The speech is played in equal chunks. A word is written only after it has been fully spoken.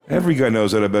Every guy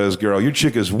knows that about his girl. Your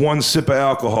chick is one sip of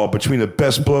alcohol between the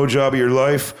best blowjob of your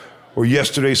life or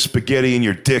yesterday's spaghetti in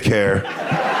your dick hair.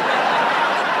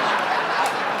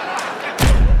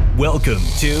 Welcome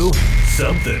to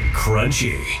Something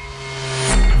Crunchy,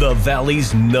 the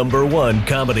Valley's #1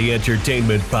 comedy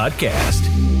entertainment podcast.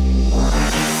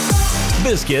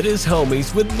 Biscuit is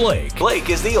homies with Blake. Blake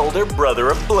is the older brother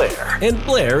of Blair, and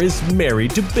Blair is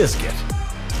married to Biscuit.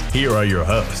 Here are your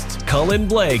hosts, Colin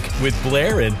Blake with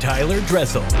Blair and Tyler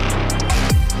Dressel.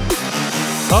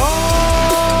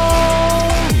 All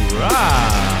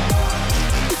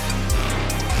right.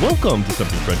 Welcome to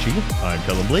Something Crunchy. I'm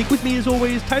Colin Blake. With me, as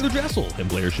always, Tyler Dressel, and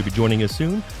Blair should be joining us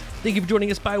soon. Thank you for joining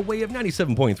us by way of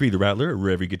 97.3 The Rattler, or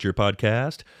wherever you get your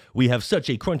podcast. We have such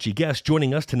a crunchy guest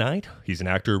joining us tonight. He's an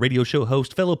actor, radio show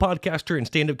host, fellow podcaster, and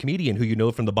stand-up comedian who you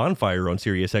know from The Bonfire on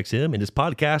SiriusXM and his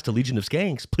podcast, A Legion of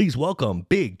Skanks. Please welcome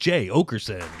Big Jay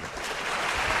Oakerson.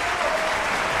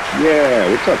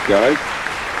 Yeah, what's up, guys?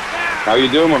 How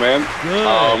you doing, my man?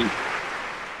 Good.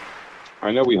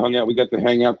 I know we got to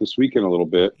hang out this weekend a little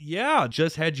bit. Yeah,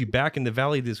 just had you back in the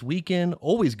Valley this weekend.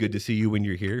 Always good to see you when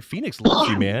you're here. Phoenix loves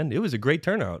you, man. It was a great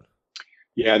turnout.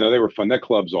 Yeah, no, they were fun. That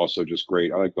club's also just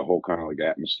great. I like the whole kind of like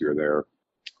atmosphere there.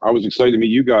 I was excited to meet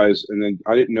you guys, and then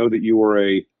I didn't know that you were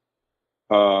a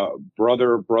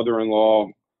brother-in-law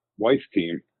wife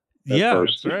team. Yeah,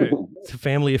 first. that's right. It's a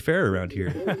family affair around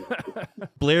here.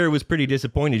 Blair was pretty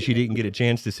disappointed she didn't get a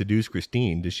chance to seduce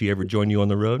Christine. Does she ever join you on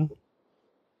the road?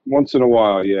 Once in a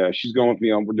while, yeah. She's going with me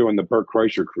on. We're doing the Burt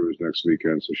Kreischer cruise next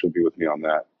weekend, so she'll be with me on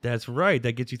that. That's right.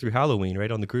 That gets you through Halloween,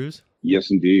 right, on the cruise? Yes,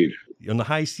 indeed. On the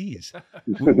high seas.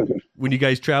 When you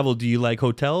guys travel, do you like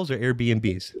hotels or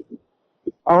Airbnbs?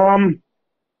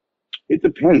 It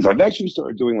depends. I've actually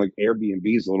started doing like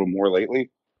Airbnbs a little more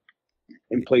lately.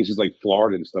 In places like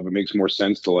Florida and stuff, it makes more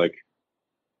sense to like,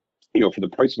 for the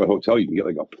price of a hotel, you can get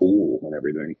like a pool and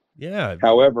everything. Yeah.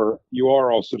 However, you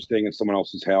are also staying in someone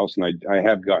else's house, and I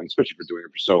have gotten, especially for doing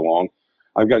it for so long,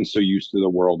 I've gotten so used to the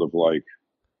world of like,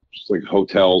 just like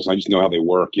hotels. I just know how they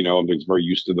work, I'm just very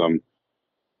used to them.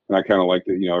 And I kind of like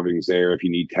that, everything's there if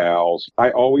you need towels.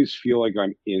 I always feel like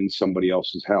I'm in somebody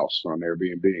else's house when I'm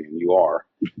Airbnb, and you are.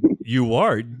 You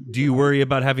are? Do you worry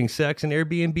about having sex in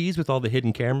Airbnbs with all the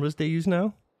hidden cameras they use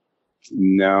now?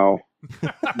 No.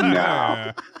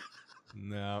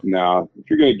 No. If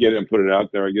you're gonna get it and put it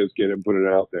out there, I guess get it and put it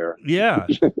out there. Yeah.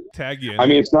 Tag you. I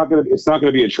mean, it's not gonna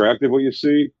be attractive what you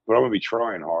see, but I'm gonna be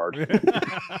trying hard.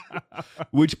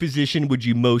 Which position would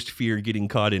you most fear getting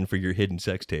caught in for your hidden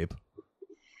sex tape?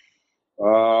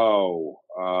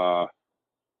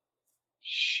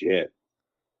 Shit.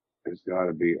 There's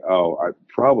gotta be. I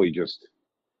probably just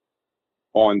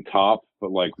on top, but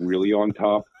like really on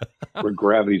top, where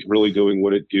gravity's really doing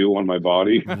what it do on my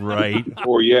body. Right.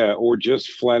 Or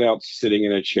just flat out sitting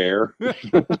in a chair.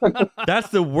 That's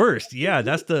the worst. Yeah,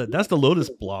 that's the lotus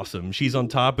blossom. She's on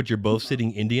top, but you're both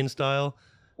sitting Indian style.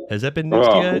 Has that been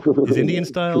nixed yet? Is Indian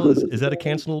style, is that a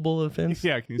cancelable offense?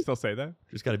 Yeah, can you still say that?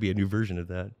 There's got to be a new version of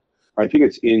that. I think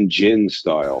it's in gin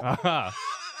style.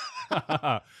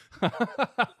 But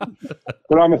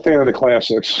I'm a fan of the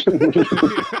classics.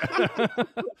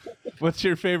 What's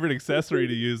your favorite accessory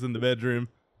to use in the bedroom?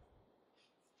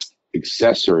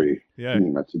 Accessory? Yeah.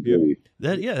 That's a goodie.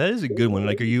 That is a good one.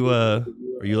 Like, are you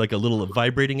like a little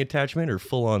vibrating attachment or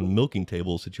full on milking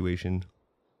table situation?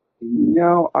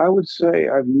 No, I would say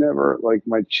I've never, like,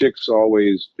 my chick's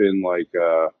always been like,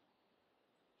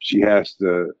 she has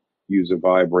to use a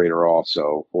vibrator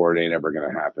also, or it ain't ever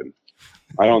going to happen.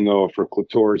 I don't know if her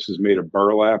clitoris is made of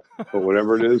burlap or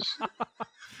whatever it is.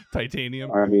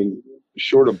 Titanium. I mean,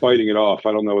 short of biting it off,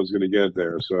 I don't know what's going to get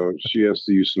there. So she has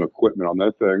to use some equipment on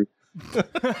that thing.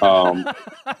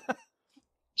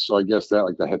 So I guess that,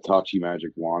 like the Hitachi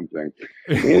magic wand thing.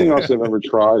 Anything else I've ever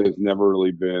tried has never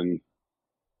really been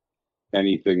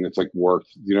anything that's like worked.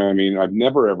 You know what I mean? I've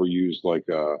never ever used like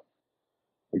a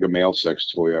male sex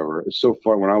toy ever. It's so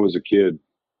fun. When I was a kid,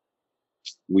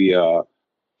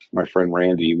 my friend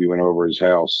Randy, we went over his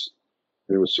house.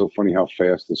 It was so funny how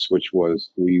fast the switch was.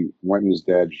 We went in his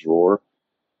dad's drawer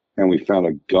and we found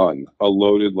a gun, a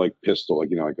loaded like pistol, like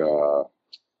like the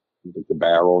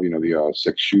barrel, the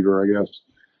 6-shooter, I guess.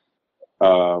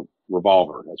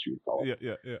 Revolver, that's what you call it.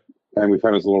 Yeah. And we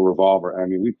found his little revolver. I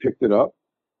mean, we picked it up,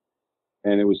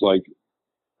 and it was like,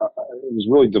 it was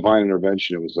really divine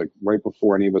intervention. It was like right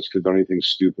before any of us could have done anything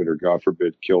stupid or, God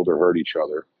forbid, killed or hurt each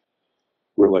other.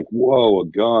 We're like, whoa, a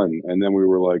gun. And then we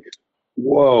were like,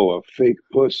 whoa, a fake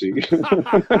pussy.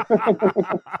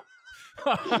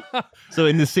 So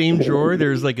in the same drawer,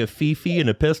 there's like a Fifi and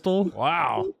a pistol?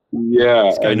 Wow. Yeah.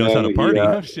 This guy knows how to party.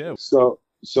 Yeah. Oh, shit. So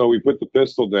so we put the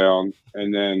pistol down,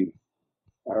 and then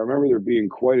I remember there being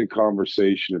quite a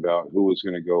conversation about who was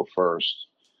going to go first.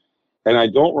 And I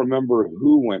don't remember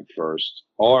who went first.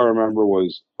 All I remember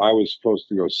was I was supposed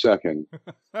to go second.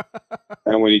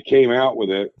 And when he came out with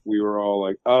it, we were all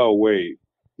like, oh, wait.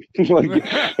 Like,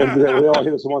 and they all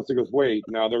hit us once. He goes, wait,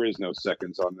 no, there is no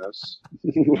seconds on this.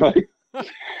 Like,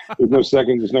 there's no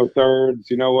seconds, there's no thirds.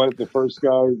 You know what? The first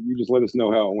guy, you just let us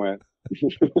know how it went.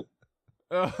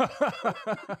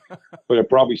 But it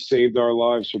probably saved our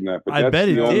lives from that. But I bet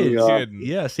it did. did.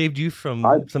 Yeah, saved you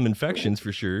from some infections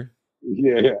for sure.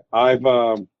 Yeah, I've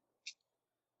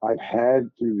had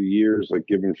through the years, like,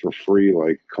 given for free,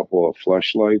 like, a couple of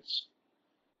fleshlights,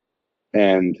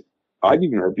 and I've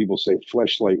even heard people say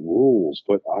fleshlight rules,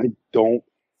 but I don't.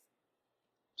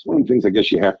 It's one of the things I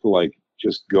guess you have to, like,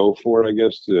 just go for it, I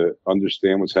guess, to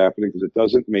understand what's happening, because it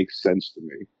doesn't make sense to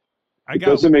me. It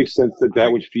doesn't make sense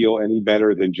that would feel any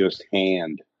better than just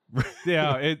hand.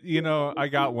 Yeah, I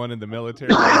got one in the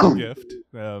military as a gift.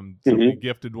 Somebody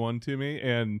gifted one to me,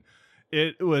 and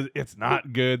it's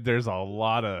not good. There's a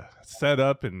lot of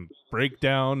setup and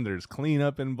breakdown. There's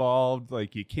cleanup involved.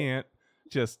 Like, you can't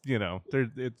just,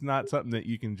 it's not something that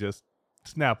you can just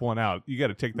snap one out. You got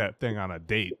to take that thing on a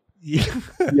date. Yeah,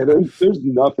 there's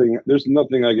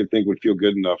nothing I could think would feel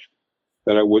good enough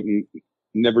that I wouldn't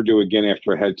never do again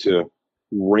after I had to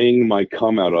wring my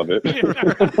cum out of it.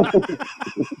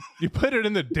 You put it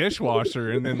in the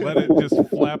dishwasher and then let it just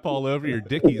flap all over your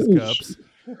Dickies cups.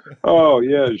 Oh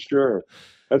yeah, sure.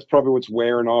 That's probably what's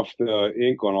wearing off the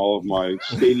ink on all of my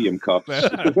stadium cups.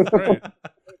 That's right.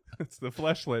 It's the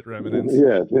fleshlight remnants.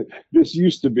 Yeah, this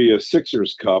used to be a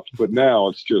Sixers cup, but now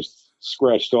it's just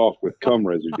scratched off with cum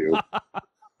residue.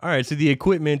 All right, so the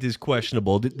equipment is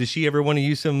questionable. Does she ever want to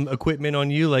use some equipment on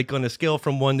you? Like, on a scale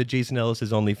from 1 to Jason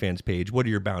Ellis's OnlyFans page, what are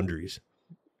your boundaries?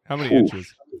 How many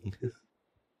inches?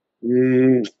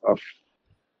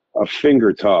 A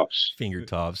finger tops. Finger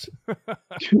tops.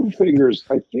 2 fingers.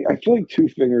 I feel like 2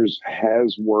 fingers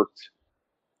has worked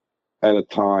at a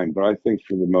time, but I think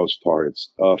for the most part it's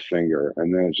a finger,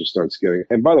 and then it just starts getting.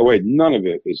 And by the way, none of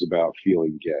it is about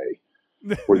feeling gay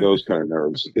or those kind of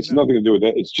nerves. It's nothing to do with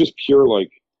that. It's just pure, like,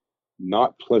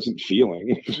 not pleasant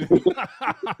feeling.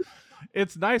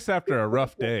 It's nice after a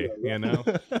rough day,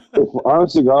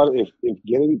 Honestly, God, if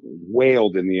getting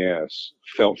whaled in the ass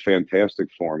felt fantastic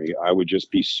for me, I would just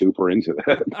be super into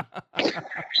that.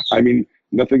 I mean,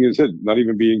 nothing is it. Not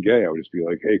even being gay, I would just be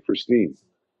like, "Hey, Christine,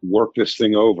 work this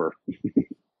thing over."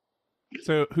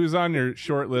 So, who's on your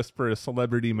short list for a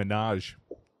celebrity menage?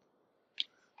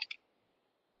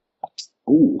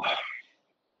 Ooh,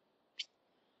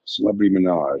 celebrity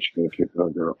menage. Gonna pick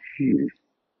that girl.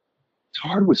 It's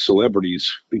hard with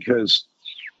celebrities because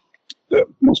the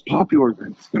most popular is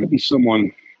going to be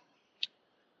someone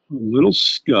a little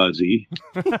scuzzy.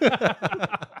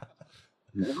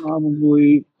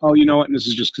 Probably. Oh, you know what? And this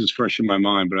is just because it's fresh in my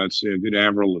mind, but I'd say a good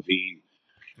Avril Lavigne.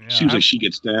 Yeah, seems like she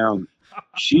gets down.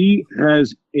 She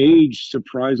has aged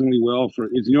surprisingly well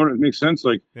you know what, it makes sense.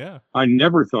 Like, yeah, I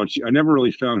never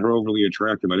really found her overly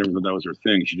attractive. I never thought that was her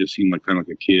thing. She just seemed like kind of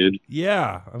like a kid.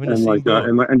 Yeah, I mean,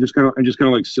 and just kind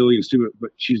of like silly and stupid.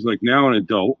 But she's like now an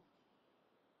adult,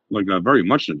 like very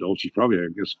much an adult. She's probably, I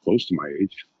guess, close to my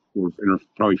age, or in her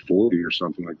probably 40 or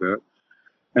something like that.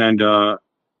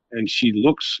 And she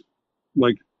looks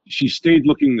like she stayed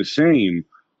looking the same.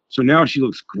 So now she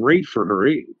looks great for her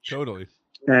age. Totally.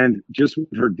 And just with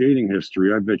her dating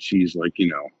history, I bet she's like,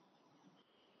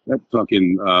 that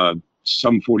fucking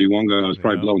some 41 guy was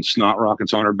probably blowing snot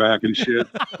rockets on her back and shit.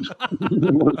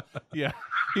 Yeah,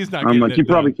 he's not. I'm like, you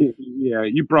probably can't. Yeah,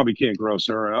 you probably can't gross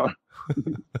her out.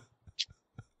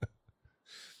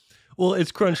 Well,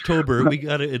 it's Crunchtober. We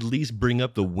got to at least bring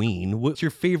up the ween. What's your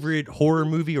favorite horror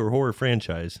movie or horror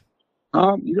franchise?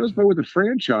 With the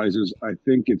franchises, I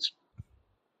think it's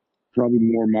probably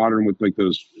more modern with like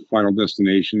those Final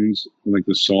Destinations, like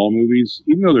the Saw movies,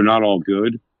 even though they're not all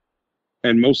good,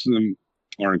 and most of them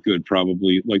aren't good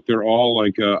probably. Like, they're all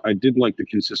like, I did like the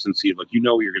consistency of, like,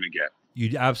 what you're going to get.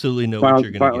 You absolutely know what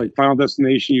you're going to get. Like Final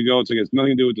Destination, you go, it's like, it's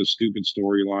nothing to do with the stupid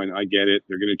storyline. I get it.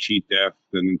 They're going to cheat death,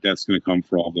 and that's going to come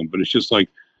for all of them. But it's just like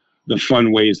the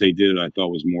fun ways they did it, I thought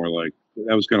was more like,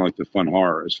 that was kind of like the fun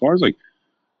horror. As far as like,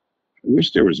 I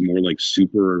wish there was more like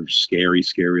super scary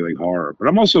like horror. But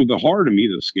I'm also, the horror to me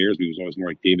that scares me was always more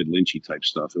like David Lynchy type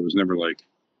stuff. It was never like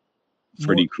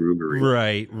Freddy Krueger.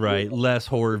 Right. Less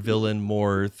horror villain,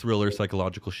 more thriller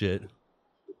psychological shit.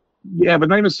 Yeah, but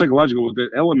not even psychological. With the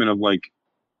element of like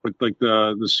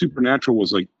the supernatural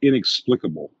was like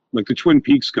inexplicable. Like the Twin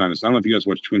Peaks kind of stuff. I don't know if you guys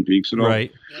watch Twin Peaks at all.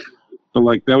 Right. But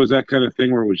like that was that kind of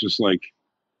thing where it was just like,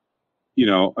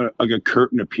 like a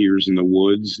curtain appears in the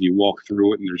woods. You walk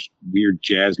through it, and there's weird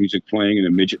jazz music playing and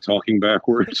a midget talking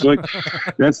backwards. Like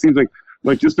that seems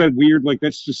like just that weird. Like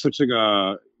that's just such like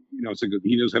a it's like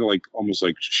he knows how to like almost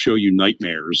like show you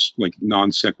nightmares, like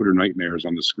non sequitur nightmares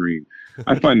on the screen.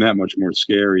 I find that much more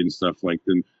scary and stuff like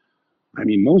than. I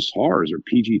mean, most horrors are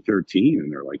PG-13 and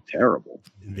they're like terrible.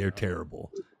 They're terrible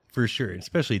for sure,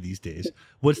 especially these days.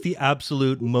 What's the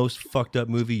absolute most fucked up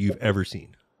movie you've ever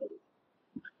seen?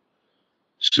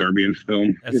 Serbian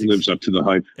film. It lives up to the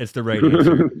hype. It's the right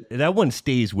answer. That one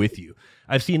stays with you.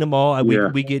 I've seen them all.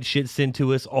 We get shit sent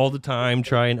to us all the time.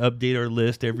 Try and update our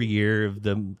list every year of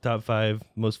the top 5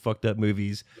 most fucked up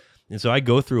movies. And so I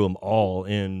go through them all.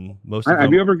 And most of them.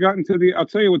 Have you ever gotten to the? I'll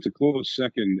tell you what's a close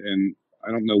second, and I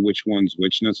don't know which one's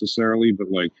which necessarily, but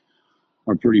like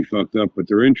are pretty fucked up, but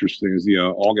they're interesting. Is the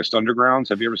August Undergrounds?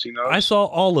 Have you ever seen those? I saw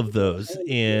all of those,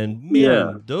 and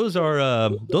man, those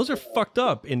are fucked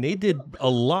up, and they did a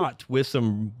lot with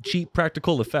some cheap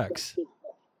practical effects.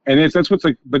 And that's what's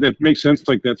like, but that makes sense.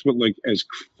 Like that's what like as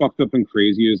fucked up and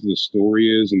crazy as the story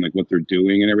is, and like what they're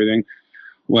doing and everything.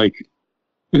 Like,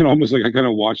 almost like I kind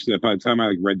of watched that. By the time I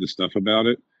like read the stuff about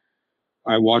it,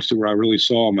 I watched it where I really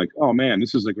saw. I'm like, oh man,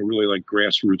 this is like a really like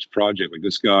grassroots project. Like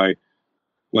this guy,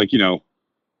 like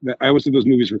I always think those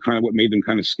movies were kind of what made them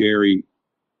kind of scary,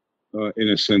 in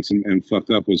a sense, and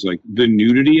fucked up was like the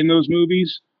nudity in those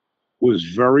movies was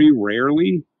very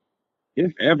rarely,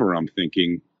 if ever, I'm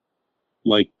thinking,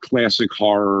 like classic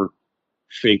horror,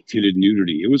 fake titted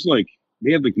nudity. It was like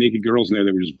they had like naked girls in there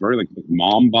that were just very like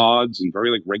mom bods and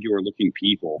very like regular looking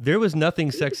people. There was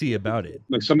nothing sexy about it.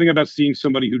 Like something about seeing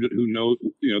somebody who knows,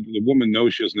 the woman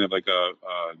knows she doesn't have like a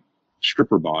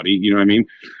stripper body, you know what I mean?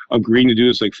 Agreeing to do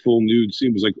this like full nude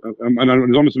scene was like, and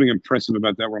there's almost something impressive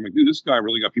about that where I'm like, dude, this guy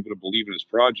really got people to believe in his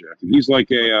project. And he's like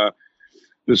the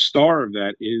star of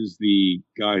that is the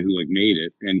guy who like made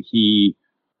it. And he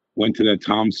went to that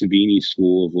Tom Savini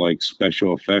school of like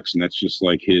special effects. And that's just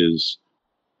like his,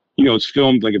 it's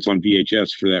filmed like it's on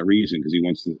VHS for that reason, because he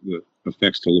wants the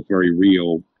effects to look very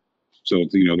real. So,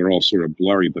 it's, they're all sort of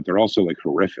blurry, but they're also like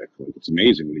horrific. Like it's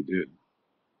amazing what he did.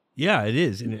 Yeah, it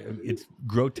is, and it's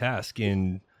grotesque.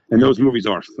 And those movies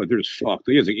are like they're just fucked.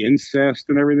 There's like incest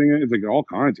and everything. It's like all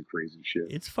kinds of crazy shit.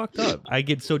 It's fucked up. I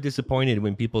get so disappointed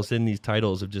when people send these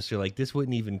titles of just you're like, this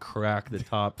wouldn't even crack the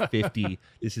top 50.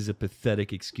 This is a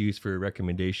pathetic excuse for a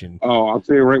recommendation. Oh, I'll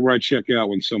tell you right where I check out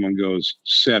when someone goes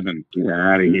 7. Get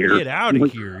out of here. Get out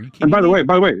of here. And by the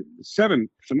way, 7,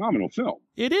 phenomenal film.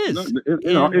 It is.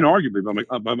 Inarguably, but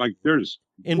I'm like, there's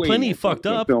and plenty fucked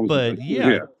up, but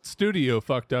yeah. Studio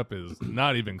fucked up is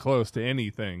not even close to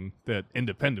anything that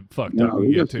independent fucked up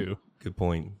can get to. Good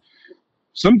point.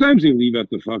 Sometimes they leave out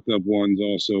the fucked up ones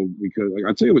also because, like,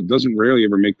 I tell you what doesn't rarely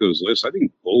ever make those lists. I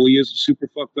think Bully is a super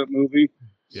fucked up movie.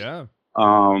 Yeah.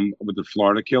 With the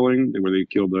Florida killing, where they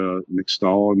killed Nick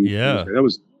Stahl. And yeah,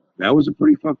 that was a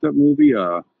pretty fucked up movie.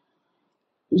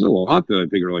 There's a lot that I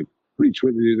think are like pretty.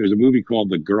 There's a movie called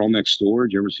The Girl Next Door.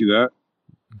 Did you ever see that?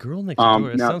 Girl Next Door.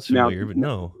 That sounds familiar, but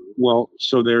no. Well,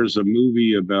 so there's a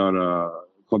movie about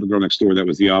called The Girl Next Door. That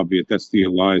was the obvious. That's the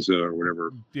Eliza or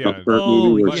whatever. Yeah.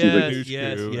 Movie where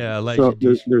yes. So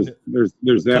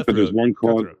there's that, but there's one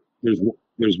called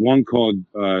there's one called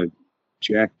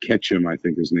Jack Ketchum, I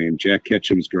think his name. Jack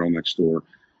Ketchum's Girl Next Door,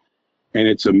 and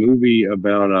it's a movie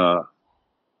about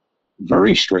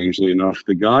very strangely enough,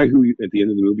 the guy who at the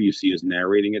end of the movie you see is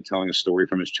narrating it, telling a story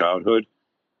from his childhood,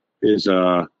 is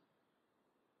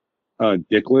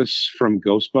Dickless from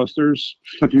Ghostbusters.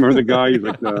 You remember the guy,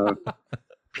 like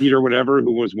Peter whatever,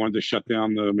 who wanted to shut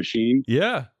down the machine?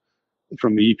 Yeah.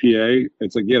 From the EPA.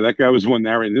 It's like, yeah, that guy was the one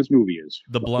narrating. This movie is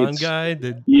the blonde guy.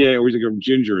 Yeah, or he's like a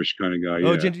gingerish kind of guy.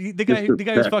 Oh, yeah. the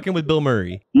guy who's fucking with Bill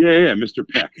Murray. Yeah, Mr.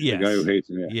 Peck. Yes. The guy who hates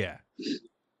him. Yeah.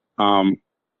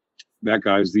 That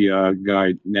guy's the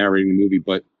guy narrating the movie,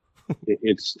 but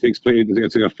it takes place.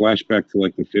 It's like a flashback to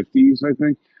like the 50s, I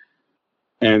think.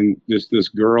 And this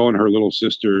girl and her little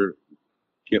sister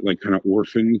get like kind of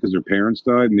orphaned because their parents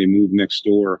died, and they move next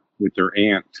door with their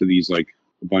aunt to these like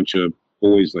a bunch of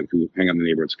boys like who hang out in the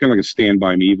neighborhood. It's kind of like a Stand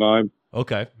By Me vibe.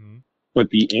 Okay. But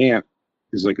the aunt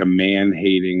is like a man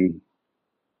hating,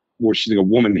 or she's like a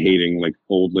woman hating like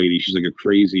old lady. She's like a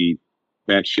crazy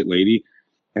batshit lady.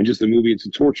 And just the movie, it's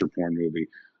a torture porn movie.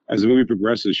 As the movie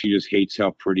progresses, she just hates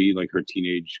how pretty like her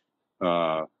teenage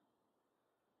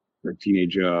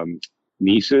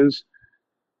niece is.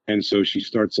 And so she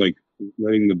starts like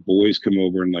letting the boys come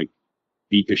over and like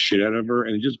beat the shit out of her.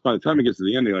 And just by the time it gets to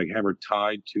the end, they like have her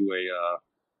tied to a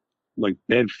like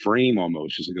bed frame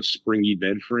almost, just like a springy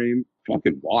bed frame.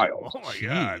 Fucking wild. Oh my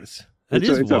God. That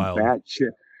is it's wild. a bat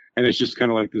shit. And it's just kind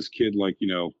of like this kid, like,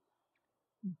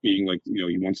 being like,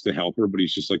 he wants to help her, but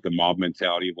he's just like the mob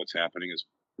mentality of what's happening is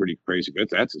pretty crazy. But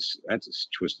that's a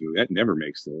twist movie that never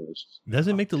makes the list.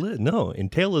 Doesn't make the list. No,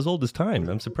 and Tale as Old as Time.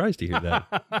 I'm surprised to hear that.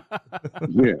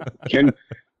 Yeah, Ken.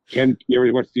 You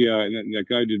ever watch that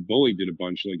guy who did Bully did a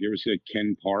bunch. Like, you ever see like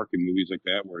Ken Park and movies like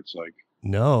that where it's like,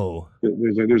 no,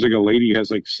 there's like a lady who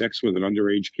has like sex with an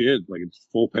underage kid, like it's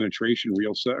full penetration,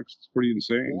 real sex. It's pretty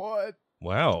insane. What?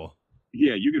 Wow.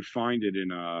 Yeah, you could find it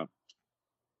in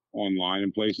online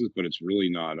in places, but it's really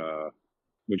not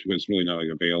it's really not like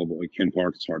available. Like Ken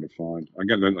Park, it's hard to find. I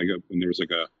got that and there was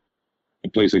like a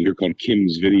place in here called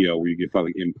Kim's Video where you can find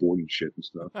like imported shit and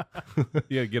stuff.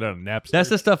 Yeah, get on a Napster. That's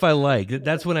the stuff I like.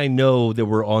 That's when I know that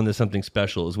we're on to something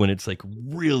special, is when it's like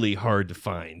really hard to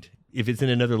find. If it's in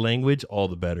another language, all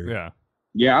the better. Yeah.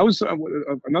 Yeah, I was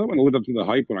another one that lived up to the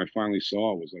hype when I finally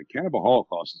saw it was like Cannibal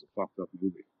Holocaust is a fucked up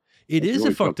movie. It is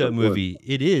really a fucked up movie.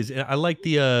 It is. And I like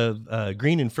the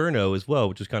Green Inferno as well,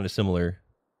 which is kind of similar.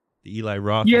 The Eli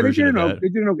Roth version of that. They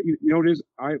didn't know. You know, it is.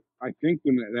 I think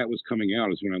when that was coming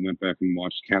out is when I went back and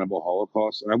watched Cannibal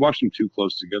Holocaust, and I watched them too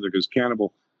close together because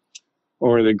Cannibal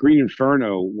or the Green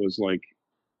Inferno was like,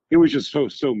 it was just so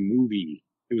movie.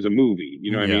 It was a movie.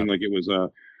 You know what I mean? Like it was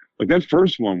like that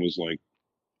first one was like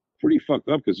pretty fucked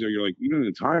up because you're like, even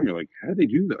at the time you're like, how did they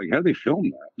do that? Like how did they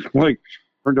film that? Like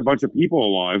burned a bunch of people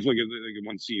alive. Like in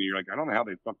one scene, you're like, I don't know how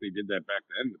they did that back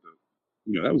then. But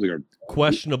that was like a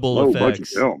questionable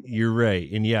effects. You're right.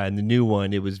 And in the new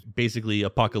one, it was basically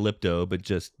Apocalypto, but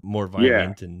just more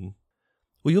violent. And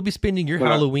well, you'll be spending your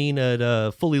Halloween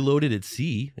at Fully Loaded at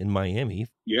Sea in Miami.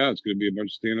 Yeah, it's going to be a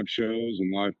bunch of stand-up shows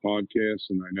and live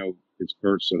podcasts. And I know it's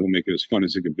Bert, so he'll make it as fun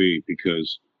as it could be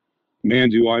because,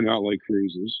 man, do I not like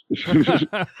cruises.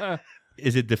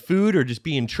 Is it the food or just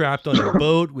being trapped on a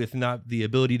boat with not the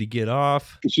ability to get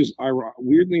off? It's just,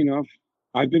 weirdly enough,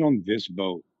 I've been on this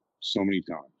boat so many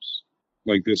times.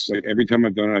 Like every time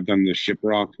I've done it, I've done the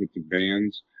Shiprock with the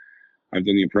bands. I've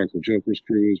done the Impractical Jokers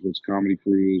cruise, what's comedy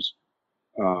cruise,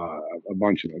 a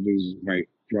bunch of them. This is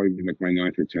probably like my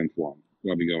 9th or 10th one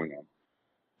I'll be going on.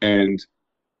 And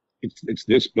it's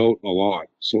this boat a lot.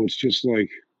 So it's just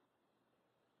like,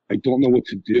 I don't know what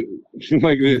to do.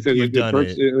 Like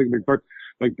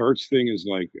Bert's thing is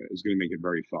going to make it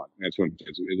very fun. That's what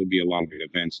it'll be. A lot of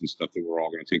events and stuff that we're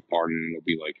all going to take part in, and it'll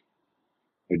be like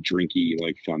a drinky,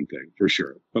 like fun thing for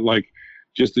sure. But like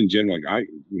just in general, like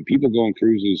when people go on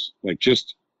cruises, like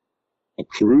just a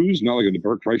cruise, not like the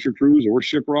Bert Kreischer cruise or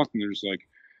Shiprock, and they're just like,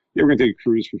 yeah, we're gonna take a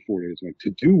cruise for 4 days. I'm like,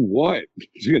 to do what?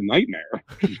 It's like a nightmare.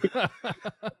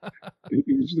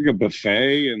 It's like a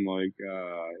buffet, and like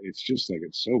it's just like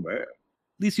it's so bad. At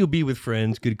least you'll be with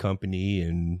friends, good company,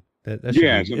 and that that's what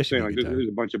I'm saying. Like there's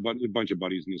a bunch of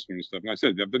buddies in this kind of stuff. And I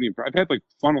said I've had like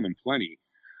fun on them plenty.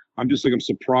 I'm just like, I'm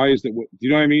surprised that do you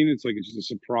know what I mean? It's like, it's just a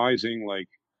surprising, like,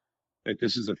 that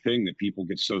this is a thing that people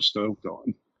get so stoked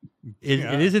on.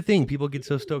 It is a thing people get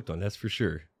so stoked on, that's for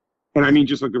sure. And I mean,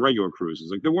 just like the regular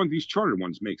cruises, like these chartered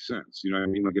ones make sense. You know what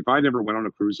I mean? Like if I never went on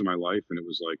a cruise in my life and it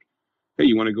was like, hey,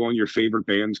 you want to go on your favorite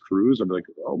band's cruise? I'd be like,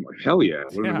 oh my, hell yeah.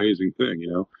 What an amazing thing,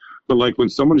 you know? But like when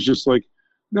someone's just like,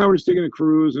 no, we're just taking a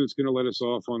cruise and it's going to let us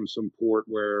off on some port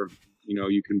where,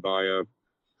 you can buy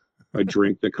a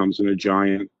drink that comes in a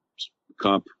giant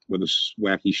cup with a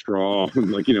wacky straw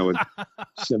and like a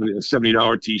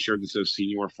 $70 t-shirt that says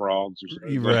Senior Frogs or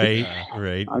something.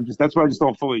 Right. That's what I just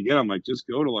don't fully get. I'm like, just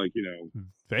go to like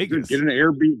Vegas, get an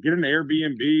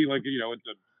Airbnb like at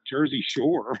the Jersey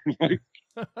Shore. Like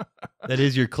that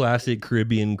is your classic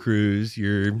Caribbean cruise,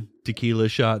 your tequila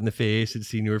shot in the face at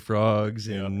Senior Frogs.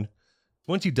 And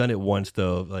once you've done it once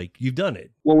though, like you've done it.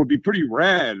 What would be pretty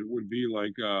rad would be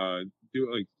like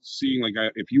seeing like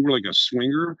if you were like a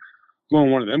swinger going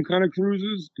on one of them kind of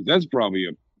cruises, because that's probably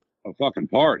a fucking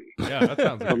party. Yeah, that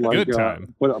sounds like a good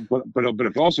time. But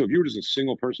if you were just a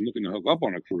single person looking to hook up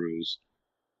on a cruise,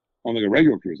 on like a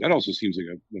regular cruise, that also seems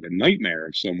like a nightmare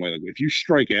in some way. Like if you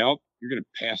strike out, you're gonna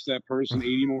pass that person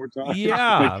 80 more times.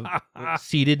 Yeah,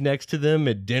 seated next to them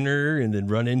at dinner, and then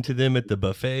run into them at the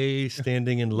buffet,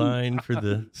 standing in line for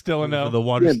the still no for the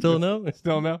water. Yeah, still no.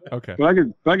 Okay, but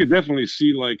I could definitely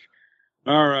see like,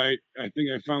 all right, I think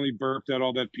I finally burped out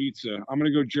all that pizza. I'm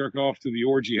going to go jerk off to the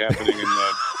orgy happening in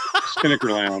the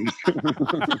Spinnaker Lounge.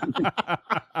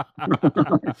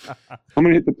 I'm going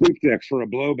to hit the poop decks for a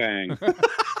blow bang.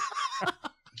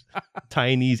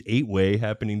 Tiny's 8-way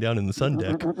happening down in the sun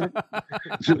deck.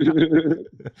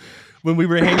 When we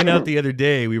were hanging out the other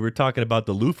day, we were talking about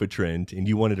the loofah trend, and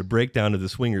you wanted to break down to the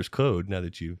swingers code now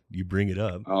that you bring it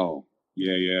up. Oh.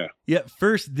 Yeah.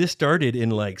 First, this started in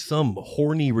like some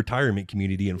horny retirement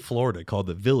community in Florida called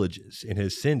the Villages, and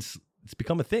has since it's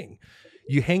become a thing.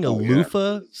 You hang a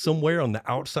loofah somewhere on the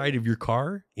outside of your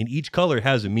car, and each color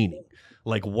has a meaning.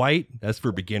 Like white, that's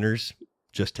for beginners,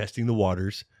 just testing the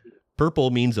waters.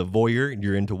 Purple means a voyeur, and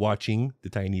you're into watching the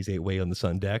Chinese 8-way on the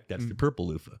sun deck. That's the purple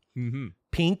loofah. Mm-hmm.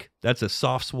 Pink, that's a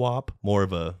soft swap, more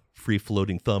of a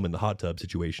free-floating thumb in the hot tub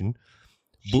situation.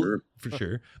 Sure. For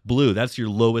sure. Blue, that's your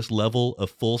lowest level of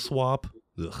full swap.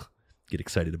 Ugh, get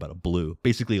excited about a blue.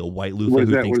 Basically a white loofah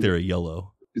who thinks they're a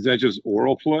yellow. Is that just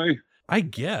oral play? I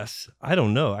guess. I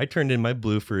don't know. I turned in my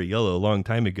blue for a yellow a long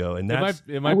time ago, and that's...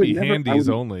 It might be handies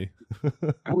only.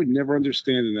 I would never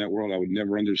understand in that world. I would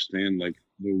never understand, like,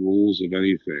 the rules of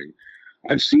anything.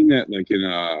 I've seen that, like, in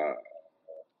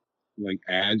like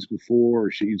ads before,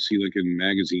 or you'd see, like, in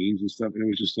magazines and stuff, and it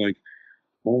was just like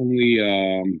only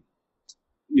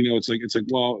it's like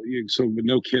well, but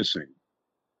no kissing.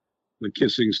 The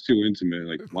kissing's too intimate.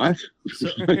 Like, what? So,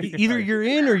 either you're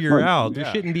in or you're out. There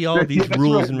shouldn't be all these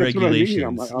rules and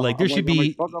regulations. There should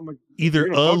be either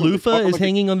a loofah is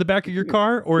hanging on the back of your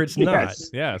car or it's not.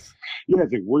 Yes. Yeah,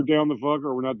 it's like we're down the fuck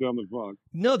or we're not down the fuck.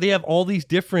 No, they have all these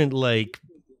different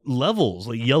levels.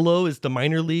 Like yellow is the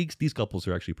minor leagues. These couples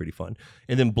are actually pretty fun.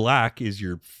 And then black is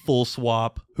your full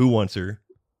swap. Who wants her?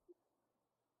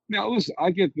 Now, listen,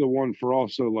 I get the one for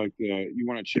also, like, you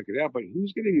want to check it out, but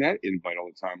who's getting that invite all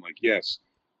the time? Like, yes,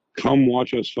 come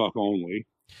watch us fuck only.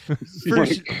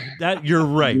 That you're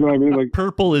right. You know what I mean? Like,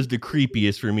 purple is the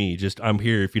creepiest for me. Just, I'm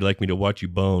here if you'd like me to watch you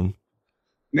bone.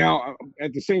 Now,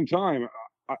 at the same time,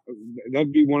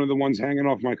 that'd be one of the ones hanging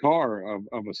off my car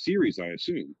of a series, I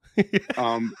assume.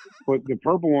 But the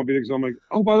purple one, because I'm like,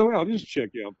 oh, by the way, I'll just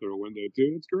check you out through a window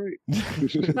too. It's great.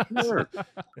 Sure.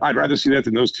 I'd rather see that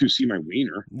than those two see my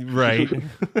wiener. Right.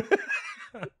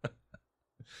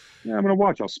 Yeah, I'm gonna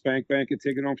watch. I'll spank bank and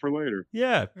take it on for later.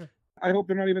 Yeah. I hope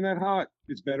they're not even that hot.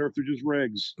 It's better if they're just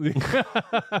regs.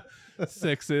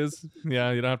 Sixes. Yeah,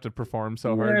 you don't have to perform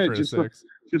so hard for a six.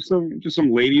 Just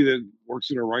some lady that works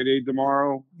at a Rite Aid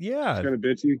tomorrow. Yeah. It's kind of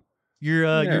bitchy.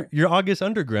 You're August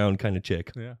Underground kind of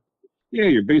chick. Yeah. Yeah,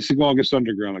 your basic August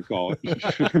Underground, I call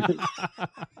it.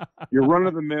 Your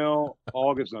run-of-the-mill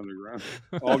August Underground.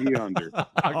 Augie Under.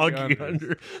 Augie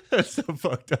Under. That's so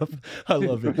fucked up. I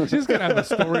love it. She's going to have a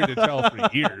story to tell for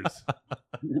years.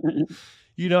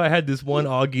 You know, I had this one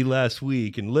Augie last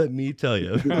week, and let me tell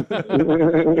you.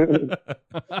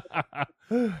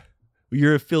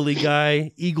 You're a Philly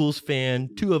guy, Eagles fan.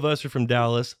 Two of us are from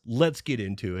Dallas. Let's get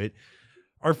into it.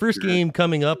 Our first game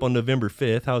coming up on November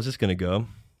 5th. How's this going to go?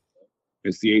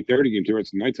 It's the 8:30 game too.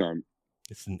 It's nighttime.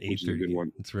 It's an 8:30 good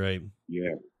one. That's right.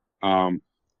 Yeah. You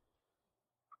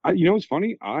know what's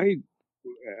funny? I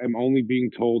am only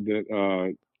being told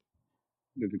that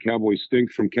the Cowboys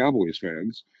stink from Cowboys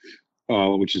fans,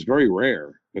 which is very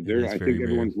rare. But I think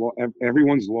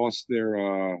everyone's lost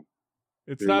their.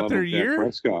 It's not their year.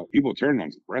 Prescott. People turn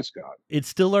on Prescott. It's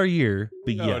still our year,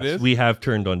 but yes, we have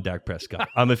turned on Dak Prescott.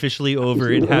 I'm officially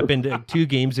over. It happened 2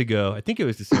 games ago. I think it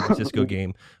was the San Francisco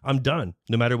game. I'm done.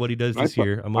 No matter what he does this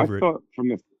year, I'm over it.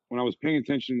 When I was paying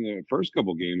attention to the first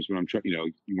couple games, when I'm trying,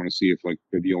 you want to see if like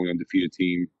they're the only undefeated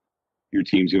team. Your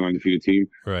team's the only undefeated team,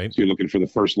 right? So you're looking for the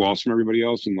first loss from everybody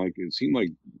else, and like it seemed like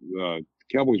the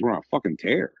Cowboys were on a fucking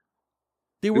tear.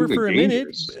 They were for a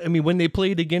minute. I mean, when they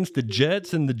played against the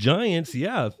Jets and the Giants,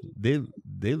 yeah, they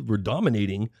were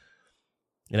dominating.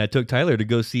 And I took Tyler to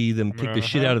go see them kick the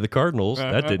shit out of the Cardinals.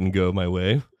 That didn't go my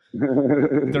way.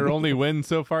 Their only win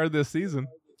so far this season.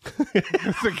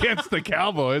 It's against the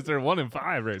Cowboys. They're 1-5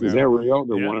 right now. Is that real?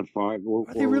 They're 1-5.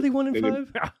 Are they really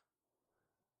 1-5?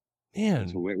 Man,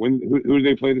 who do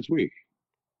they play this week?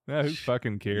 Yeah, who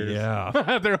fucking cares? Yeah.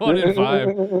 They're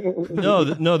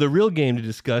 1-5. No, the real game to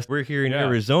discuss. We're here in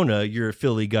Arizona. You're a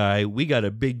Philly guy. We got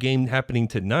a big game happening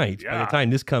tonight. Yeah. By the time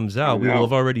this comes out, we will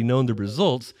have already known the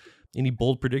results. Any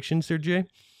bold predictions there, Jay?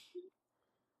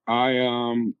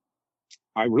 I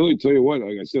really tell you what,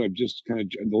 like I said, I've just kind of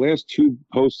the last 2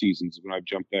 postseasons when I've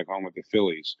jumped back on with the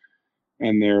Phillies,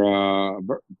 and they're a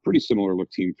pretty similar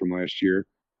look team from last year.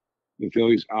 The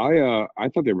Phillies, I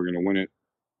thought they were going to win it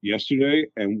yesterday,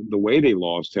 and the way they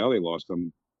lost, how they lost,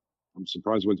 I'm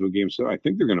surprised went to a game. So I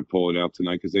think they're going to pull it out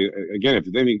tonight because if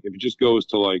it just goes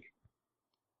to like,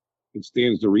 it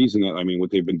stands to reason that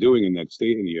what they've been doing in that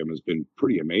stadium has been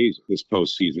pretty amazing this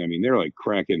postseason. I mean, they're like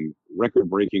cracking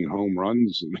record-breaking home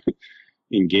runs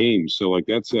in games. So like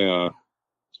it's been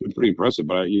pretty impressive.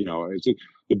 But it's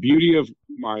the beauty of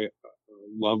my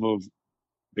love of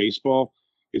baseball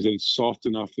is that it's soft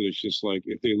enough that it's just like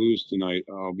if they lose tonight,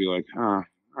 I'll be like, all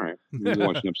right, maybe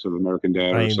watch an episode of American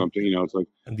Dad or something. It's like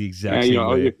I'm the exact same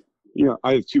way.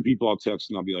 I have 2 people I'll text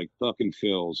and I'll be like, fucking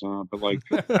Phils, huh? But like,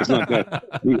 it's not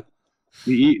that.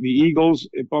 The Eagles,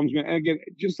 it bums me. And again,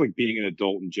 just like being an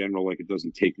adult in general, like it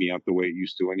doesn't take me out the way it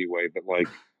used to anyway. But like,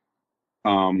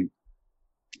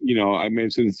 I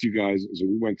mentioned to you guys, so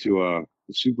we went to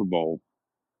the Super Bowl.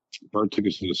 Bert took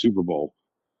us to the Super Bowl,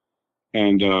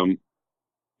 and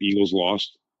Eagles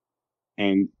lost,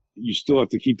 and you still have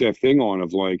to keep that thing on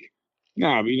of like,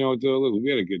 nah, but we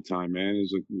had a good time, man. It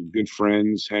was like good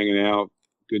friends hanging out,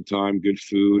 good time, good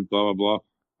food, blah blah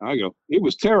blah. I go, it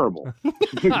was terrible.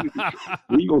 The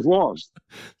Eagles lost.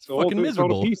 It's the whole fucking thing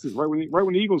miserable. fell to pieces. Right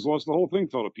when the Eagles lost, the whole thing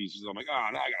fell to pieces. I'm like, now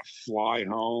I gotta fly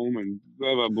home and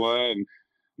blah blah blah. And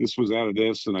this was out of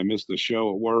this, and I missed the show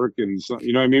at work, and so,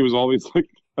 you know what I mean? It was always like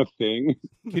a thing.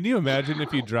 Can you imagine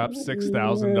if you dropped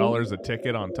 $6,000 a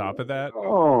ticket on top of that?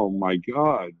 Oh my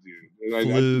god, dude!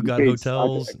 Flew, got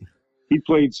hotels. He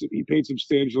paid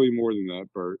substantially more than that,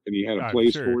 Bert, and he had a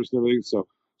place for us and everything.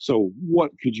 So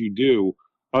what could you do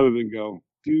other than go,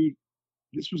 dude?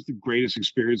 This was the greatest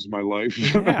experience of my life.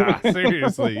 Yeah,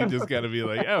 seriously, you just got to be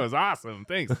like, "That was awesome,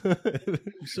 thanks."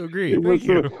 So great. Thank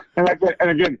you. And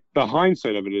again, the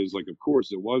hindsight of it is like, of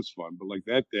course, it was fun, but like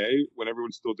that day when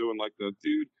everyone's still doing like the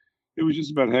dude, it was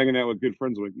just about hanging out with good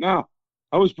friends. Like, nah,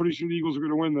 I was pretty sure the Eagles were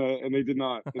going to win that, and they did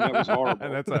not, and that was horrible.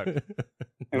 That sucked.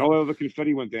 And all the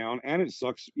confetti went down, and it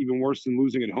sucks even worse than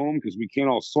losing at home because we can't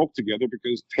all sulk together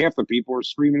because half the people are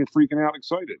screaming and freaking out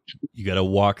excited. You got to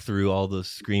walk through all the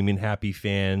screaming happy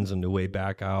fans on the way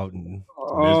back out, and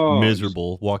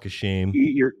miserable walk of shame.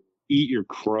 Eat your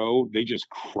crow. They just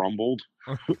crumbled.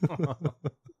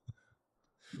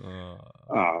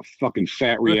 Fucking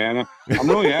fat Rihanna. I'm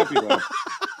really happy though.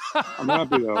 I'll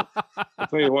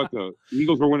tell you what though, the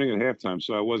Eagles were winning at halftime,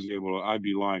 so I wasn't able to. I'd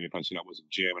be lying if I said I wasn't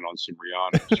jamming on some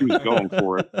Rihanna. She was going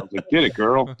for it. I was like, get it,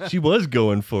 girl. She was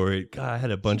going for it. God, I had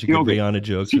a bunch of good Rihanna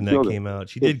jokes when that came out.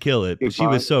 She did kill it, but she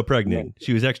was so pregnant.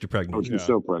 She was extra pregnant. Oh, she was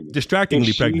so pregnant.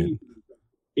 Distractingly pregnant.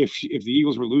 If the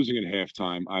Eagles were losing at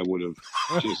halftime, I would have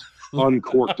just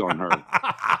uncorked on her.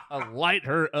 Light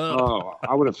her up. Oh,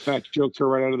 I would have fat joked her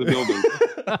right out of the building.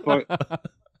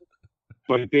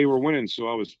 But they were winning, so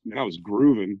I was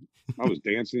grooving. I was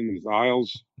dancing in the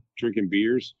aisles, drinking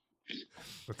beers.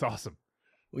 That's awesome.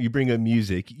 Well, you bring up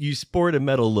music. You sport a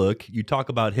metal look. You talk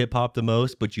about hip hop the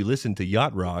most, but you listen to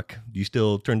yacht rock. Do you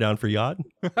still turn down for yacht?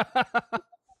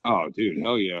 Oh, dude,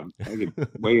 hell yeah! I could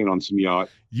weigh in on some yacht.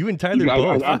 You and Tyler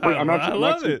both. I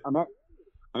love it.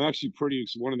 I'm actually pretty.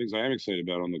 One of the things I am excited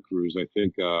about on the cruise, I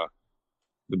think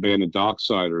the band the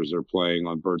Docksiders are playing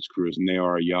on Bert's cruise, and they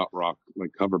are a yacht rock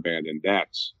like cover band, and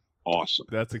that's awesome.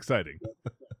 That's exciting.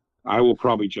 I will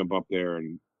probably jump up there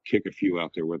and kick a few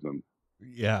out there with them.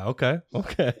 Yeah. Okay.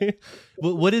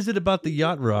 Well, what is it about the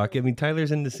yacht rock? I mean,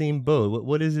 Tyler's in the same boat.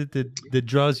 What is it that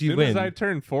draws you in? As soon as I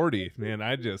turn 40, man,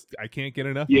 I can't get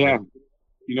enough. Yeah. Of it.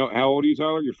 You know, how old are you,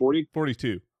 Tyler? You're 40?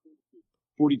 42.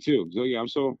 42. So yeah, I'm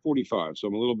 45. So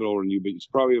I'm a little bit older than you, but it's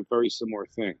probably a very similar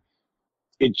thing.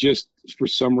 It just, for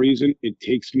some reason, it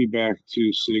takes me back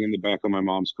to sitting in the back of my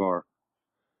mom's car.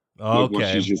 Okay.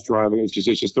 When she's just driving. It's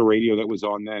just the radio that was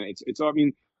on then. It's I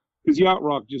mean, because yacht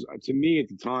rock, just to me at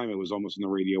the time, it was almost in the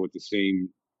radio with the same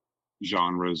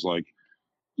genres. Like,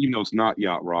 even though it's not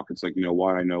yacht rock, it's like,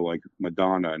 why I know like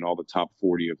Madonna and all the top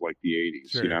 40 of like the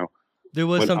 80s. Sure. There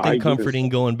was something comforting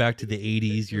going back to the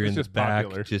 80s. You're in the back,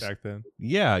 just back then.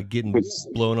 Yeah, getting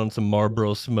blown on some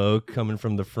Marlboro smoke coming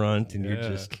from the front, and you're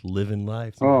just living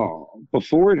life. Oh,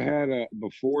 before it had a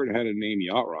name,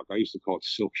 yacht rock. I used to call it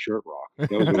silk shirt rock.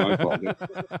 That was what I called it.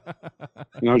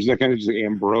 And I was that kind of just like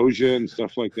ambrosia and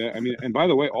stuff like that. I mean, and by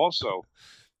the way, also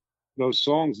those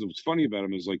songs. What's funny about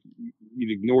them is like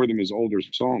you'd ignore them as older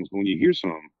songs, but when you hear some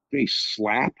of them, they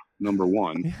slap. Number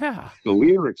one, yeah. The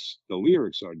lyrics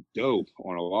are dope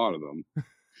on a lot of them.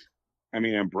 I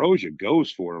mean, Ambrosia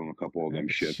goes for it on a couple of them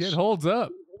shits. Shit holds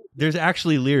up. There's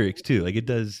actually lyrics too. Like it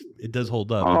does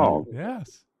hold up. Oh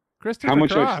yes, Christopher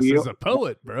Cross is a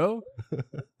poet, bro.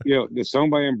 The song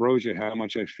by Ambrosia, "How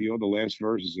Much I Feel." The last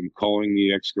verse is him calling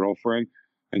the ex-girlfriend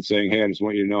and saying, "Hey, I just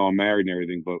want you to know I'm married and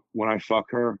everything, but when I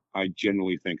fuck her, I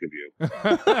generally think of you." You're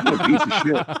a piece of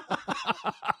shit.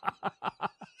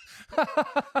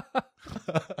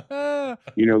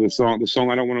 The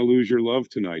song "I Don't Want to Lose Your Love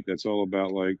Tonight." That's all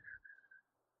about like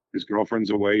his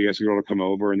girlfriend's away. He asks a girl to come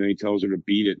over, and then he tells her to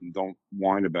beat it and don't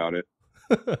whine about it.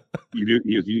 You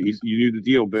knew the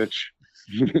deal, bitch.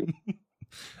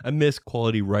 I miss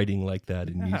quality writing like that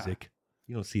in music.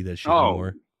 You don't see that shit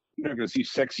anymore. You're not gonna see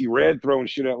Sexy Red throwing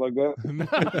shit out like that.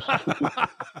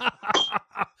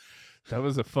 That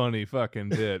was a funny fucking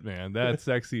bit, man. That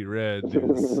Sexy Red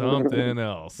is something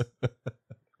else.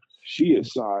 She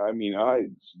is. I mean,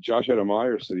 Josh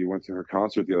Adammeyer said he went to her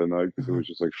concert the other night because it was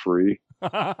just like free,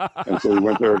 and so he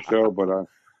went to her show. But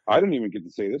I didn't even get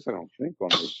to say this. I don't think on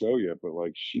the show yet. But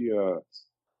like she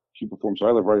performed. So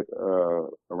I live right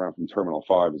around from Terminal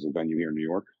 5 is a venue here in New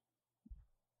York,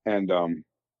 and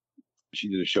she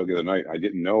did a show the other night. I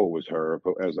didn't know it was her,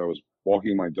 but as I was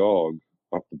walking my dog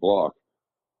up the block,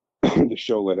 the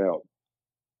show let out.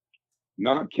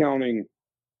 Not counting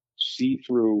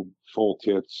see-through full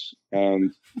tits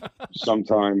and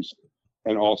sometimes,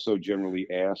 and also generally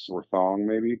ass or thong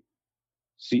maybe.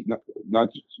 Not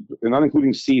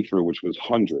including see-through, which was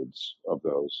hundreds of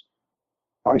those.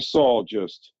 I saw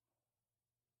just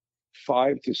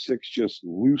 5 to 6 just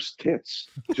loose tits,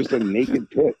 just a naked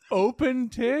tit, Open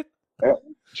tit.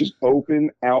 just open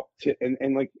out tit,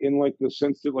 and like in like the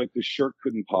sense that like the shirt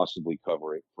couldn't possibly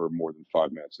cover it for more than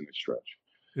 5 minutes in a stretch.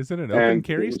 Is it an open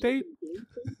carry state?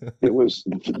 It was,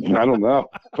 I don't know,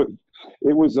 but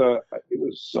it was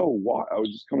so wild. I was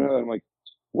just coming out and I'm like,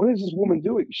 what is this woman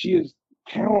doing? She is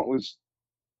talentless,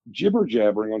 jibber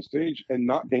jabbering on stage and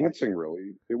not dancing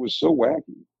really. It was so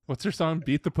wacky. What's her song?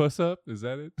 Beat the Puss Up? Is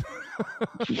that it?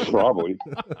 Probably.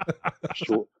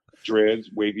 Short dreads,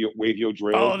 wavy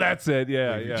dreads. Oh, that's it.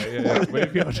 Yeah.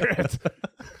 Wavy dreads.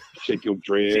 Shake your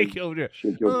dreads. Shake your dreads.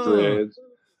 Shake your dreads.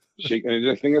 Shake, and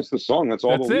I think that's the song. That's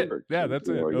all That's the it. lyrics. Yeah, that's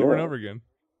it. Over and over again.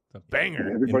 It's a banger.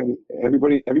 And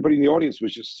everybody in the audience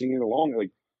was just singing along.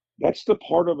 Like that's the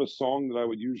part of a song that I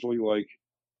would usually like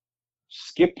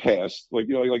skip past, like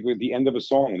like at the end of a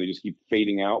song, and they just keep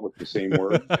fading out with the same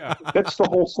word. Yeah. That's the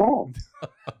whole song.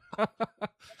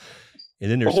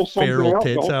 And then there's feral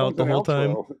tits out the whole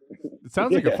time. It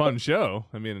sounds like a fun show.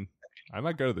 I mean, I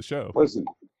might go to the show. Listen,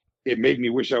 it made me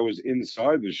wish I was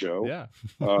inside the show. Yeah.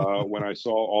 When I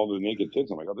saw all the naked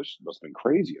tits, I'm like, oh, this must have been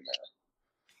crazy in there.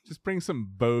 Just bring some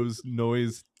Bose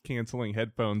noise canceling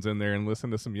headphones in there and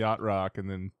listen to some yacht rock, and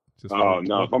then just. Oh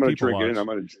no! If I'm gonna drink watch. it in, I'm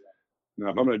gonna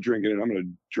drink it in. I'm gonna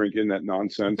drink in that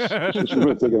nonsense. I'm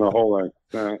gonna take in a whole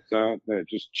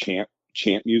just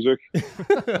chant music.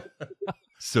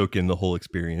 Soak in the whole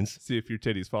experience. See if your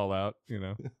titties fall out.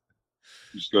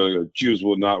 Just go. Jews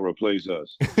will not replace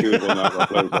us. Jews will not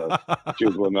replace us.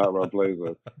 Jews will not replace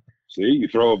us. See, you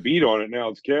throw a beat on it now,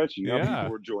 it's catchy. Now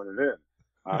people are joining in.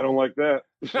 I don't like that.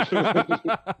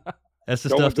 That's the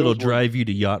stuff that'll drive you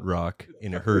to yacht rock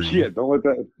in a hurry. Yeah, don't let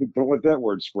that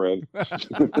word spread.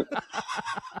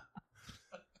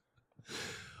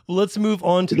 Well, let's move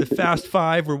on to the Fast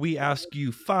Five, where we ask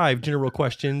you 5 general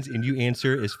questions and you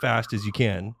answer as fast as you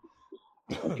can.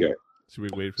 Okay. Should we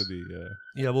wait for the?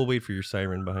 Yeah, we'll wait for your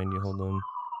siren behind you. Hold on.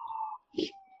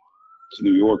 It's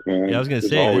New York, man. Yeah, I was gonna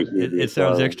say it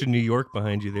sounds extra New York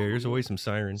behind you there. There's always some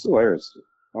sirens. It's hilarious.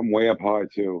 I'm way up high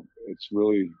too. It's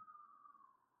really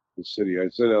the city. I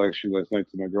said that actually last night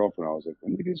to my girlfriend. I was like,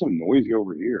 "When you get so noisy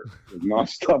over here, like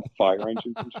nonstop fire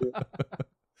engines and shit."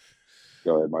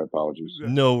 Go ahead. My apologies.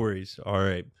 No worries. All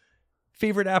right.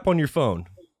 Favorite app on your phone?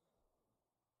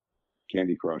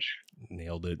 Candy Crush.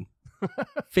 Nailed it.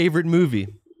 Favorite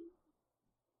movie?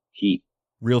 Heat.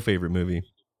 Real favorite movie?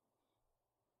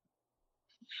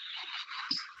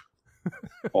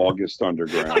 August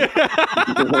Underground.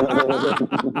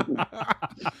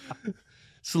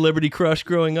 Celebrity crush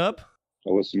growing up?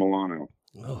 Alyssa Milano.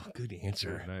 Oh, good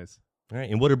answer. Nice. All right.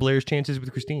 And what are Blair's chances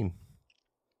with Christine?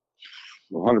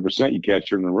 100% you catch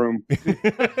her in the room.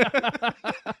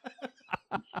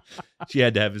 She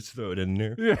had to have his throat in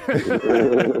there.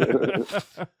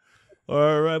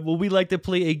 All right. Well, we like to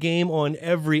play a game on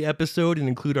every episode and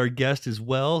include our guest as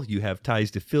well. You have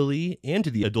ties to Philly and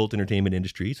to the adult entertainment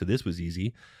industry, so this was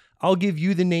easy. I'll give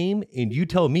you the name, and you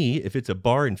tell me if it's a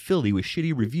bar in Philly with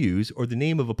shitty reviews or the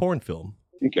name of a porn film.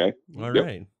 Okay. All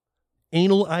right.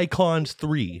 Anal Icons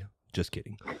 3. Just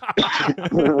kidding.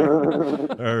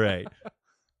 All right.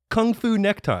 Kung Fu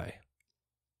Necktie.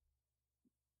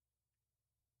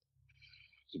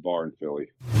 It's a bar in Philly.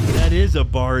 That is a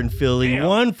bar in Philly. Damn.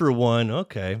 1 for 1.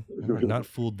 Okay. Not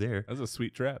fooled there. That's a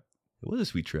sweet trap. It was a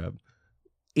sweet trap.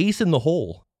 Ace in the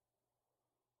Hole.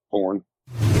 Porn.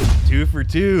 2 for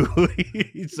 2.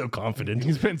 He's so confident.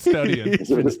 He's been studying. He's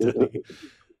been studying.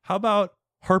 How about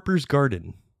Harper's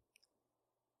Garden?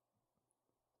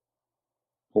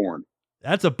 Porn.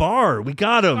 That's a bar. We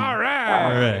got him. All right.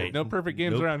 All right. No perfect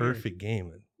games No around perfect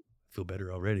game. I feel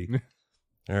better already.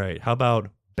 All right. How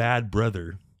about Bad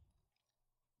Brother?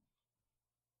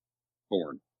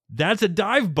 Porn. That's a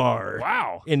dive bar. here.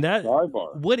 Wow. And that, Dive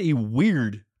bar. what a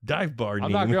weird dive bar name.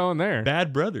 I'm not going there.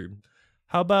 Bad Brother.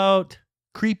 How about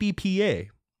Creepy PA?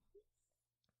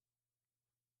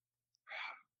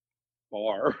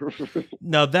 bar.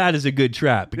 Now that is a good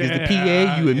trap because the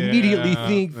PA, you immediately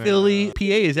think Philly. PA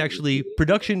is actually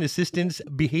production assistants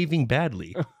behaving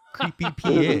badly. Creepy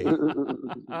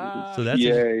PA. So that's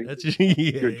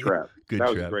good trap. Good that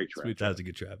trap. was a great trap. That was a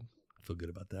good trap. I feel good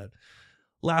about that.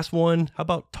 Last one. How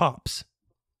about Tops?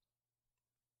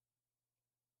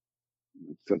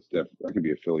 That could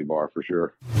be a Philly bar for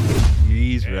sure.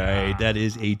 He's right. That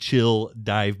is a chill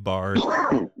dive bar.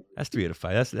 That's 3 out of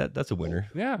 5. That's a winner.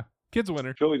 Yeah. Kid's a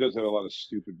winner. Philly does have a lot of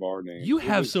stupid bar names. You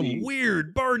have some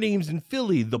weird bar names in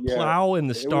Philly. The Plow and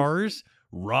the Stars,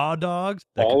 Raw Dogs.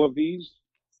 All of these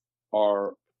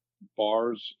are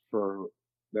bars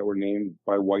that were named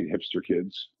by white hipster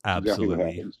kids.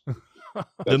 Absolutely.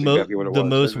 Exactly what the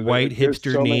most white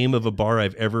hipster name of a bar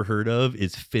I've ever heard of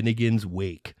is Finnegan's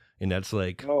Wake. And that's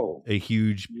like a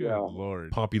huge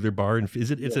popular bar. And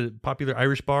it's a popular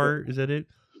Irish bar? Is that it?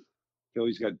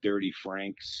 Philly's got Dirty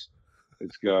Franks.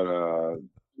 It's got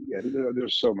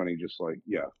there's so many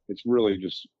it's really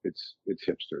just it's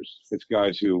hipsters. It's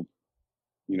guys who,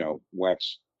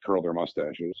 curl their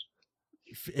mustaches.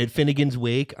 At Finnegan's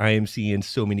Wake, I am seeing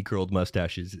so many curled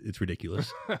mustaches. It's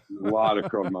ridiculous. A lot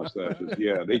of curled mustaches.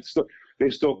 Yeah, they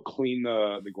still clean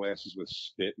the glasses with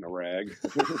spit and a rag.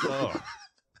 Oh,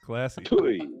 classy.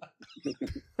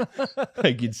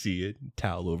 I can see it.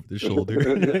 Towel over the shoulder.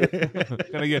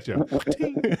 Gonna get you.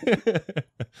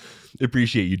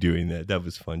 Appreciate you doing that. That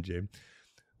was fun, Jay.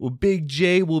 Well, Big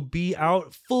J will be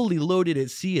out fully loaded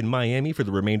at sea in Miami for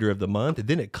the remainder of the month. And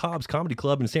then at Cobb's Comedy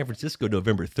Club in San Francisco,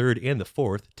 November 3rd and the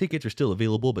 4th. Tickets are still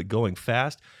available, but going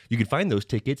fast. You can find those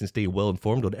tickets and stay well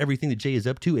informed on everything that Jay is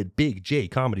up to at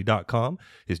bigjcomedy.com.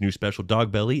 His new special,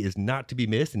 Dog Belly, is not to be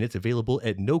missed, and it's available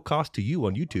at no cost to you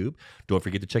on YouTube. Don't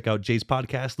forget to check out Jay's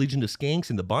podcast, Legion of Skanks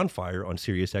and The Bonfire on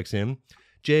SiriusXM.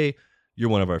 Jay, you're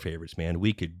one of our favorites, man.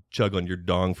 We could chug on your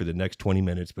dong for the next 20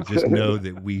 minutes, but just know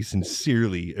that we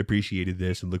sincerely appreciated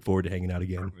this and look forward to hanging out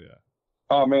again. Yeah.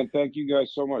 Oh man, thank you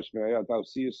guys so much, man. I'll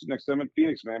see you next time in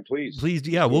Phoenix, man. Please.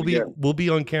 Yeah, we'll be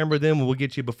on camera then. We'll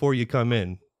get you before you come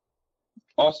in.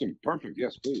 Awesome, perfect.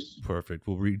 Yes, please. Perfect.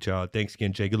 We'll reach out. Thanks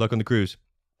again, Jay. Good luck on the cruise.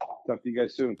 Talk to you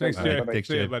guys soon. Thanks, Jay. Right, thanks,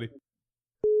 See Jay. you, buddy.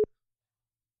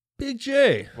 Big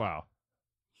J. Wow.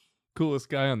 Coolest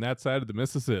guy on that side of the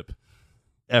Mississippi.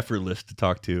 Effortless to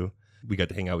talk to. We got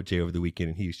to hang out with Jay over the weekend,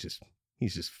 and he's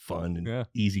just fun and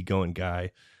easygoing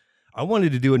guy. I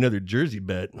wanted to do another jersey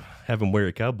bet, have him wear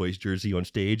a Cowboys jersey on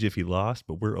stage if he lost,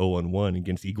 but we're 0-1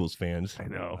 against Eagles fans. I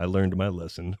know. I learned my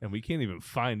lesson. And we can't even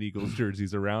find Eagles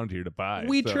jerseys around here to buy.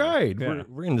 We tried. Yeah.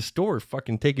 We're in the store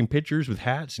fucking taking pictures with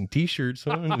hats and T-shirts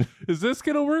on. Is this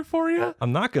going to work for you?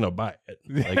 I'm not going to buy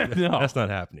it. No. That's not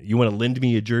happening. You want to lend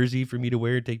me a jersey for me to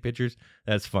wear, take pictures?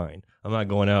 That's fine. I'm not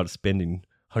going out spending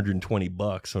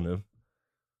 $120 on a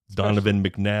Donovan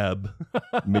McNabb,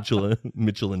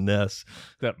 Mitchell and Ness.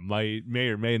 That may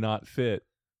or may not fit.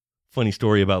 Funny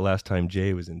story about last time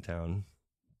Jay was in town.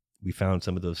 We found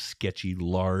some of those sketchy,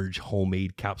 large,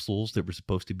 homemade capsules that were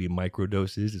supposed to be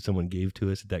microdoses that someone gave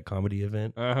to us at that comedy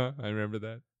event. I remember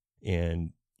that.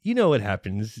 And you know what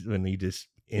happens when you just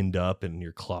end up in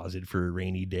your closet for a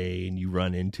rainy day and you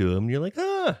run into them. And you're like,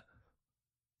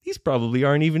 these probably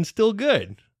aren't even still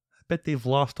good. I bet they've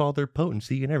lost all their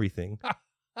potency and everything.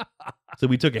 So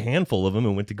we took a handful of them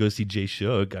and went to go see Jay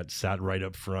show. Got sat right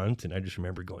up front. And I just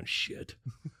remember going, shit,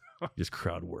 just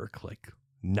crowd work like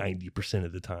 90%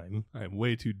 of the time. I'm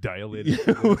way too dilated.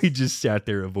 We just sat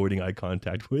there avoiding eye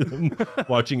contact with them,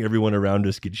 watching everyone around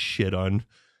us get shit on.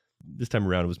 This time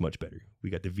around, it was much better. We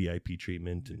got the VIP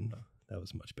treatment, and that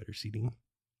was much better seating.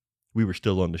 We were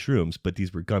still on the shrooms, but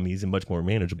these were gummies and much more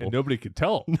manageable. And nobody could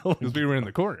tell because we were in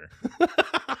the corner.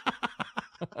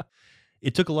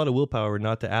 It took a lot of willpower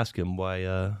not to ask him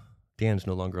why Dan's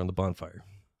no longer on the bonfire.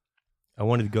 I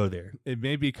wanted to go there. It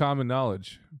may be common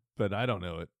knowledge, but I don't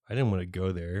know it. I didn't want to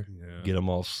go there, get them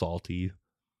all salty.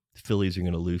 The Phillies are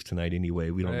going to lose tonight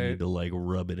anyway. We don't need to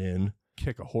rub it in.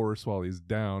 Kick a horse while he's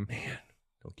down. Man,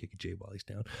 don't kick a Jay while he's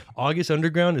down. August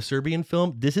Underground, a Serbian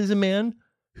film. This is a man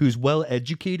who's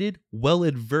well-educated,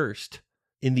 well-adversed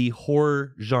in the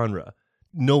horror genre.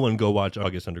 No one go watch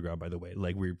August Underground, by the way.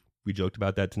 We joked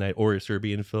about that tonight. Or a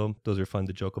Serbian film. Those are fun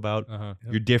to joke about. Yep.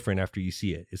 You're different after you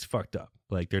see it. It's fucked up.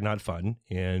 They're not fun.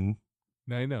 And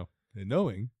now you know. And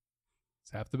knowing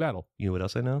is half the battle. You know what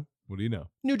else I know? What do you know?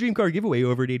 New dream car giveaway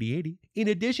over at 8080. In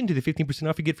addition to the 15%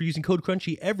 off you get for using code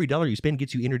CRUNCHY, every dollar you spend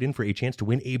gets you entered in for a chance to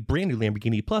win a brand new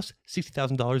Lamborghini plus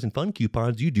 $60,000 in fun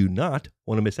coupons you do not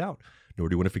want to miss out. Nor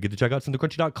do you want to forget to check out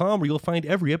SomethingCrunchy.com, where you'll find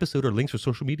every episode or links for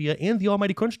social media, and the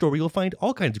Almighty Crunch Store, where you'll find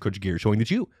all kinds of Crunch gear showing that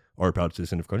you are a proud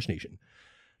citizen of Crunch Nation.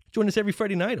 Join us every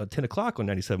Friday night on 10 o'clock on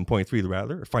 97.3 The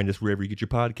Rattler, or find us wherever you get your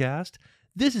podcast.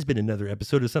 This has been another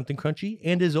episode of Something Crunchy,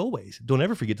 and as always, don't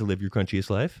ever forget to live your crunchiest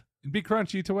life. And be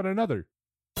crunchy to one another.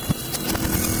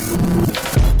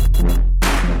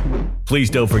 Please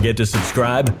don't forget to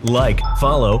subscribe, like,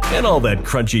 follow, and all that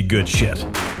crunchy good shit.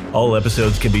 All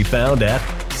episodes can be found at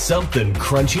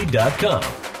somethingcrunchy.com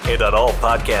and on all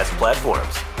podcast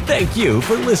platforms. Thank you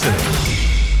for listening.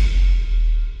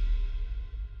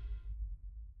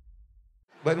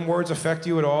 Letting words affect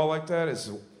you at all like that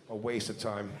is a waste of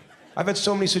time. I've had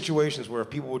so many situations where if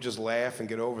people would just laugh and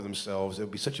get over themselves, it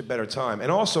would be such a better time.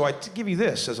 And also, I give you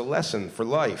this as a lesson for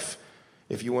life,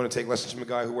 if you want to take lessons from a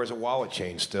guy who wears a wallet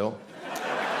chain still.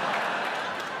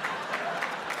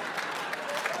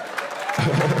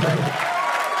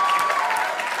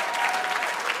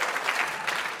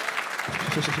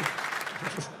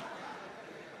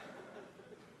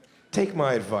 Take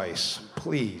my advice,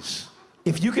 please.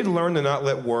 If you can learn to not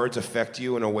let words affect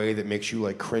you in a way that makes you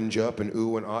like cringe up and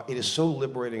ooh and ah, it is so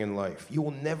liberating in life. You will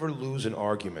never lose an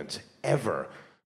argument, ever.